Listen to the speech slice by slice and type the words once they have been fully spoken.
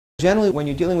Generally, when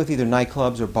you're dealing with either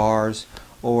nightclubs or bars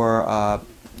or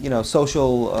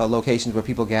social locations where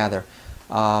people gather,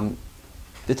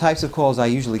 the types of calls I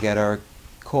usually get are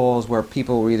calls where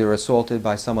people were either assaulted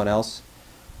by someone else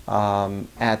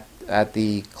at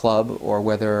the club,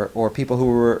 or people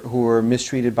who were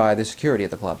mistreated by the security at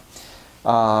the club.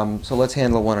 So let's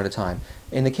handle one at a time.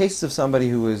 In the cases of somebody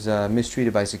who was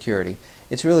mistreated by security,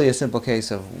 it's really a simple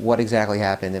case of what exactly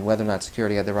happened and whether or not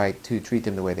security had the right to treat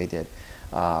them the way they did.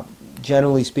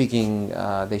 Generally speaking,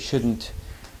 they shouldn't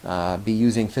be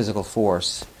using physical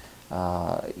force,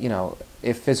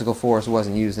 if physical force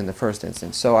wasn't used in the first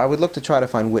instance. So I would look to try to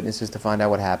find witnesses to find out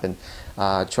what happened,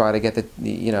 try to get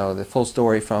the full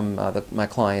story from my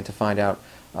client to find out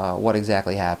what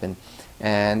exactly happened,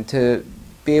 and to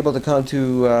be able to come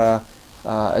to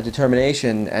a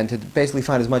determination and to basically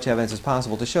find as much evidence as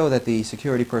possible to show that the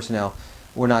security personnel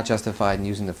were not justified in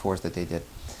using the force that they did.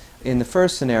 In the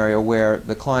first scenario, where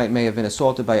the client may have been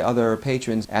assaulted by other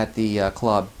patrons at the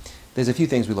club, there's a few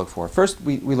things we look for. First,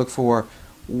 we look for,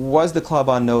 was the club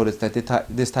on notice that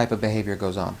this type of behavior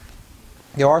goes on?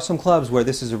 There are some clubs where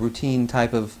this is a routine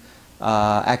type of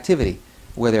activity,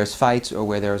 where there's fights or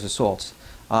where there's assaults.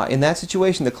 In that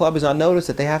situation, the club is on notice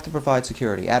that they have to provide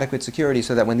security, adequate security,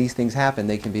 so that when these things happen,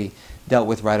 they can be dealt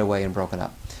with right away and broken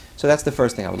up. So that's the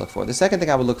first thing I would look for. The second thing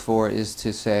I would look for is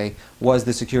to say, was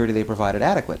the security they provided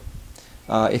adequate?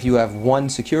 If you have one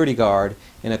security guard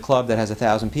in a club that has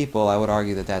 1,000 people, I would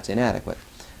argue that that's inadequate.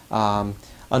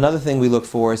 Another thing we look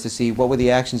for is to see what were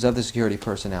the actions of the security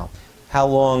personnel. How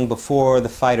long before the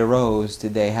fight arose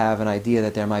did they have an idea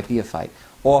that there might be a fight?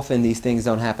 Often these things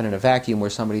don't happen in a vacuum where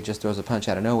somebody just throws a punch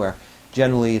out of nowhere.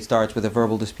 Generally it starts with a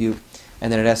verbal dispute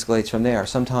and then it escalates from there.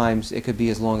 Sometimes it could be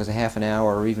as long as a half an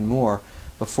hour or even more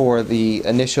before the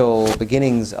initial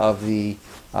beginnings of the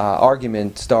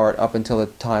argument start up until the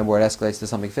time where it escalates to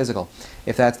something physical.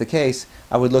 If that's the case,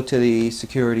 I would look to the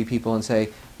security people and say,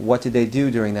 what did they do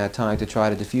during that time to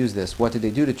try to diffuse this? What did they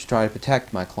do to try to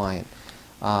protect my client?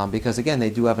 Because again, they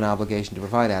do have an obligation to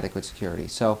provide adequate security.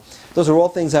 So those are all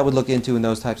things I would look into in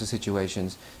those types of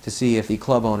situations to see if the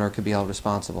club owner could be held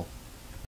responsible.